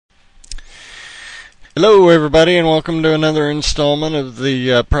Hello everybody and welcome to another installment of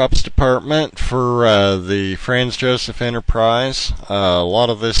the props department for the Franz Joseph Enterprise. A lot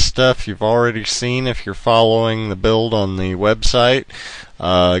of this stuff you've already seen if you're following the build on the website.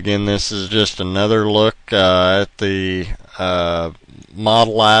 Again, this is just another look at the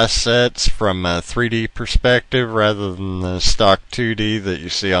model assets from a 3D perspective rather than the stock 2D that you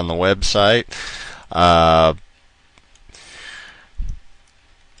see on the website.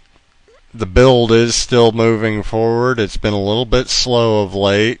 The build is still moving forward. It's been a little bit slow of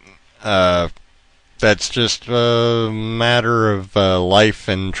late. That's just a matter of life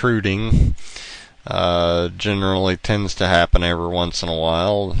intruding. Generally tends to happen every once in a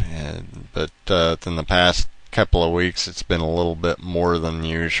while, but in the past couple of weeks it's been a little bit more than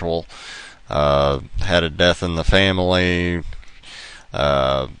usual. Had a death in the family.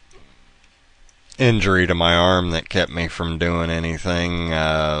 Injury to my arm that kept me from doing anything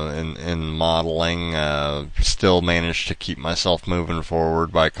in modeling. Still managed to keep myself moving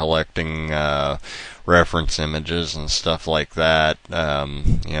forward by collecting reference images and stuff like that.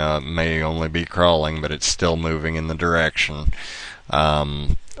 It may only be crawling, but it's still moving in the direction. A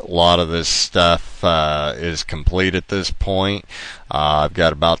lot of this stuff is complete at this point. I've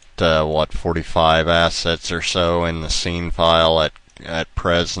got about 45 assets or so in the scene file at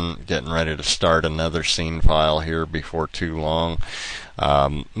present, getting ready to start another scene file here before too long.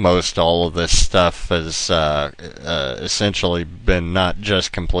 Most all of this stuff has essentially been not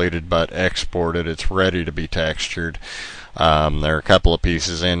just completed but exported. It's ready to be textured. There are a couple of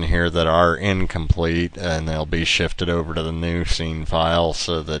pieces in here that are incomplete, and they'll be shifted over to the new scene file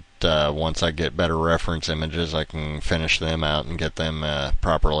so that once I get better reference images I can finish them out and get them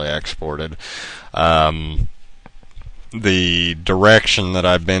properly exported. The direction that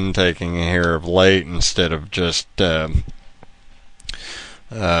I've been taking here of late, instead of just fanning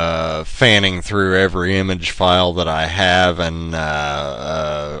through every image file that I have and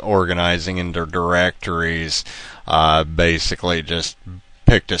organizing into directories, basically just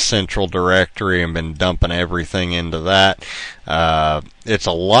picked a central directory and been dumping everything into that. It's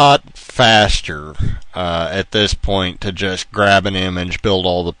a lot faster at this point to just grab an image, build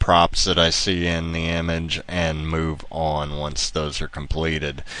all the props that I see in the image, and move on once those are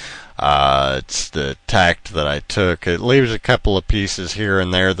completed. It's the tact that I took. It leaves a couple of pieces here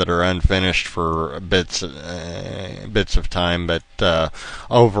and there that are unfinished for bits of time, but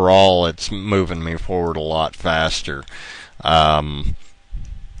overall it's moving me forward a lot faster.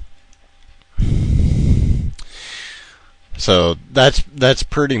 So that's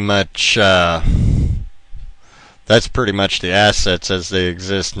pretty much the assets as they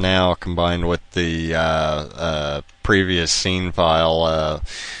exist now, combined with the previous scene file.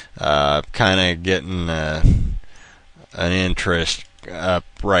 Kind of getting an interest up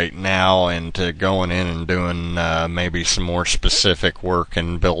right now into going in and doing maybe some more specific work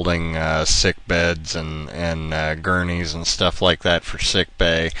in building sick beds and gurneys and stuff like that for sick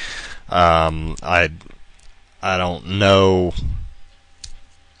bay. I don't know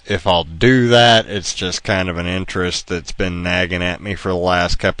if I'll do that. It's just kind of an interest that's been nagging at me for the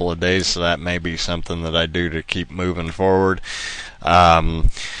last couple of days, so that may be something that I do to keep moving forward. A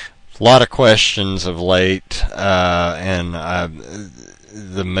lot of questions of late, and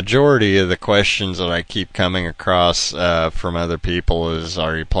the majority of the questions that I keep coming across from other people is,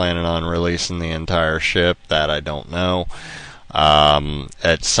 are you planning on releasing the entire ship? That I don't know.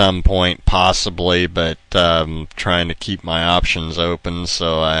 At some point possibly, but trying to keep my options open,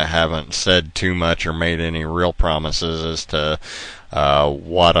 so I haven't said too much or made any real promises as to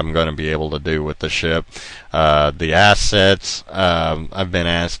what I'm going to be able to do with the ship. The assets, I've been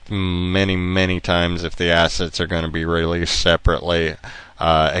asked many times if the assets are going to be released separately.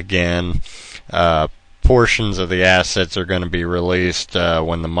 Again, portions of the assets are going to be released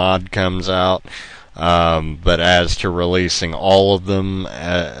when the mod comes out. But as to releasing all of them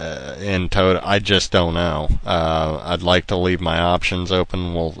in total, I just don't know. I'd like to leave my options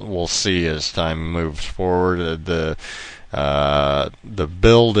open. We'll see as time moves forward. The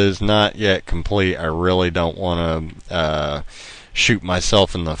build is not yet complete. I really don't want to shoot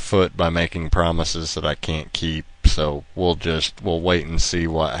myself in the foot by making promises that I can't keep. So we'll wait and see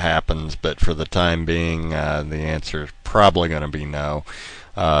what happens. But for the time being, the answer is probably going to be no.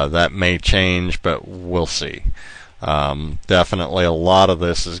 That may change, but we'll see. Definitely a lot of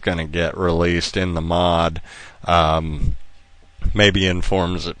this is going to get released in the mod, maybe in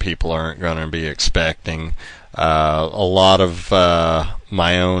forms that people aren't going to be expecting. A lot of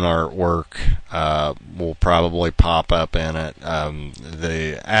my own artwork will probably pop up in it.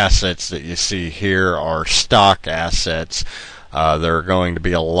 The assets that you see here are stock assets There are going to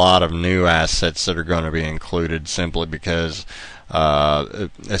be a lot of new assets that are going to be included simply because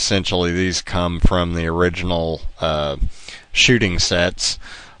essentially these come from the original shooting sets.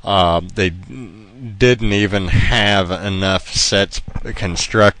 They didn't even have enough sets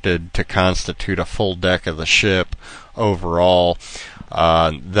constructed to constitute a full deck of the ship overall.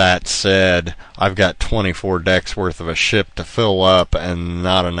 That said, I've got 24 decks worth of a ship to fill up and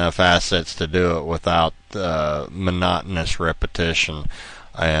not enough assets to do it without monotonous repetition,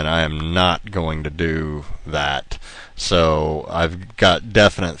 and I am not going to do that. So I've got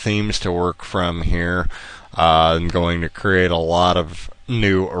definite themes to work from here. I'm going to create a lot of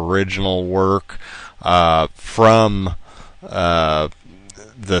new original work from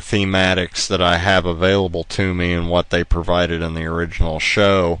the thematics that I have available to me and what they provided in the original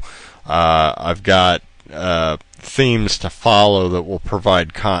show. I've got themes to follow that will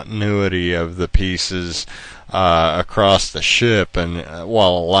provide continuity of the pieces across the ship, and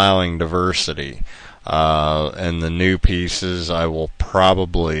while allowing diversity. And the new pieces, I will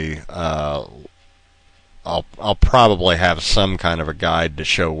probably I'll probably have some kind of a guide to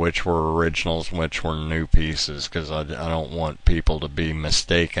show which were originals and which were new pieces, because I don't want people to be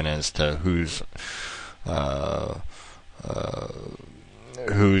mistaken as to whose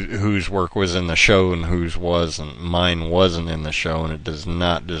work was in the show and whose wasn't. Mine wasn't in the show, and it does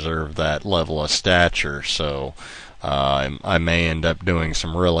not deserve that level of stature. So I may end up doing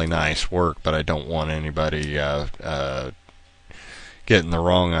some really nice work, but I don't want anybody getting the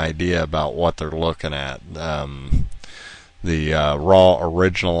wrong idea about what they're looking at. The raw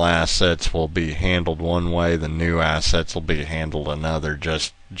original assets will be handled one way, the new assets will be handled another,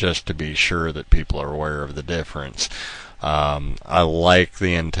 just to be sure that people are aware of the difference. I like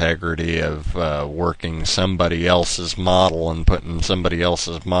the integrity of working somebody else's model and putting somebody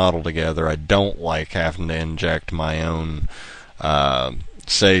else's model together. I don't like having to inject my own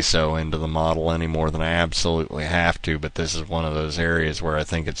say-so into the model any more than I absolutely have to, but this is one of those areas where I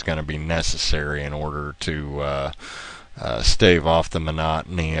think it's going to be necessary in order to stave off the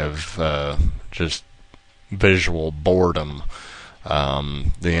monotony of just visual boredom.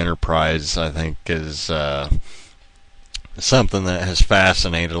 The Enterprise, I think, is something that has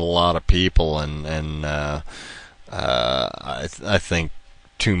fascinated a lot of people, and I think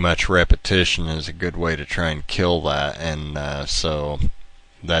too much repetition is a good way to try and kill that, and so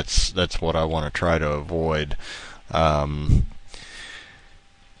that's what I want to try to avoid.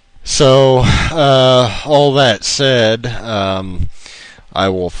 So all that said, I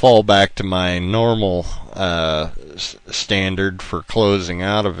will fall back to my normal standard for closing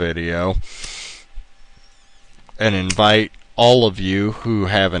out a video and invite all of you who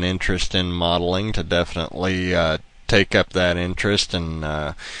have an interest in modeling to definitely take up that interest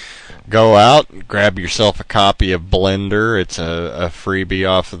and go out, grab yourself a copy of Blender. It's a freebie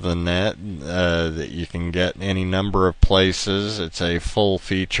off of the net that you can get any number of places. It's a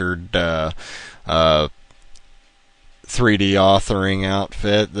full-featured 3D authoring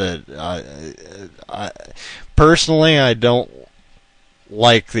outfit that I personally, I don't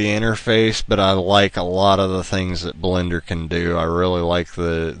like the interface, but I like a lot of the things that Blender can do. I really like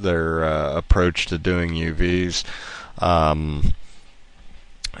their approach to doing UVs.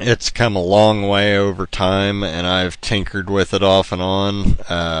 It's come a long way over time, and I've tinkered with it off and on,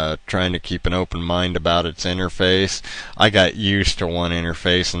 trying to keep an open mind about its interface. I got used to one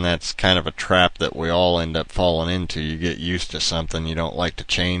interface, and that's kind of a trap that we all end up falling into. You get used to something, you don't like to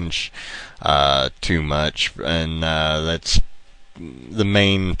change too much, and that's the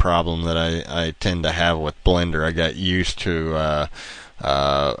main problem that I tend to have with Blender. I got used to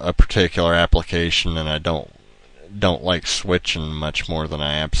a particular application, and I don't like switching much more than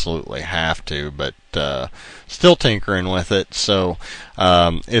I absolutely have to, but still tinkering with it. So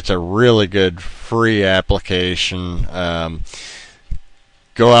it's a really good free application.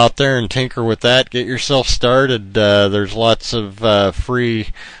 Go out there and tinker with that, get yourself started. There's lots of free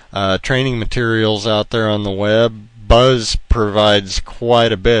training materials out there on the web. Buzz provides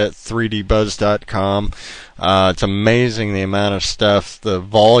quite a bit, 3dbuzz.com. It's amazing the amount of stuff, the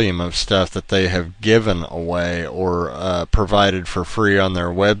volume of stuff that they have given away or provided for free on their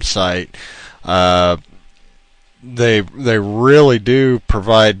website. They really do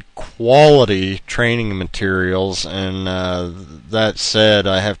provide quality training materials, and that said,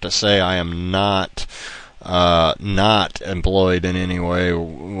 I have to say I am not employed in any way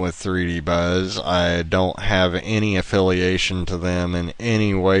with 3D Buzz. I don't have any affiliation to them in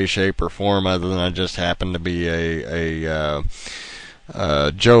any way, shape, or form, other than I just happen to be a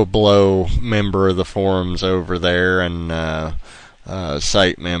Joe Blow member of the forums over there and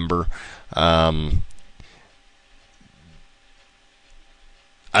site member.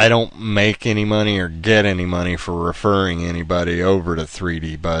 I don't make any money or get any money for referring anybody over to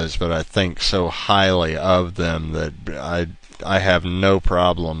 3D Buzz, but I think so highly of them that I have no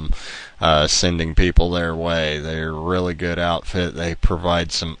problem sending people their way. They're a really good outfit. They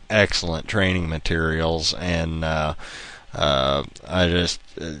provide some excellent training materials, and I just,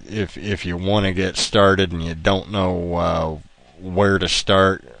 if you want to get started and you don't know where to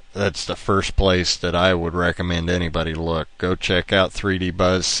start, that's the first place that I would recommend anybody look. Go check out 3D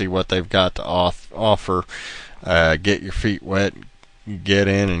Buzz, see what they've got to offer. Get your feet wet, get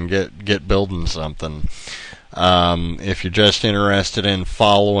in and get building something. If you're just interested in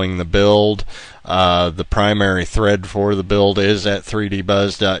following the build, the primary thread for the build is at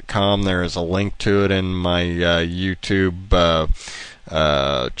 3dbuzz.com. There is a link to it in my YouTube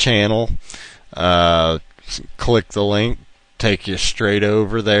channel. Click the link, take you straight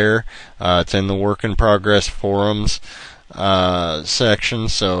over there. It's in the work in progress forums section,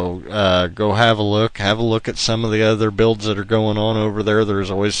 so go have a look at some of the other builds that are going on over there.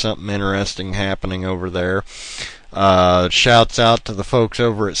 There's always something interesting happening over there. Shouts out to the folks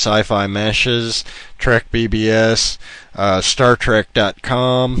over at Sci-Fi Meshes, Trek BBS,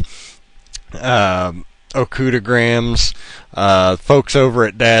 StarTrek.com, Okudagrams, folks over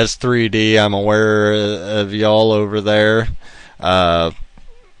at Daz 3D. I'm aware of y'all over there.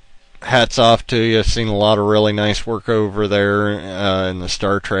 Hats off to you. I've seen a lot of really nice work over there in the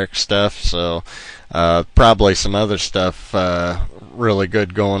Star Trek stuff, so probably some other stuff really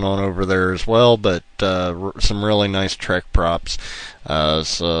good going on over there as well, but some really nice Trek props.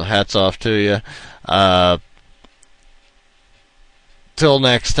 So hats off to you. Till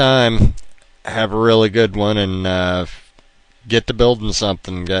next time, have a really good one, and get to building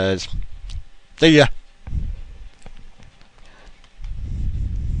something, guys. See ya.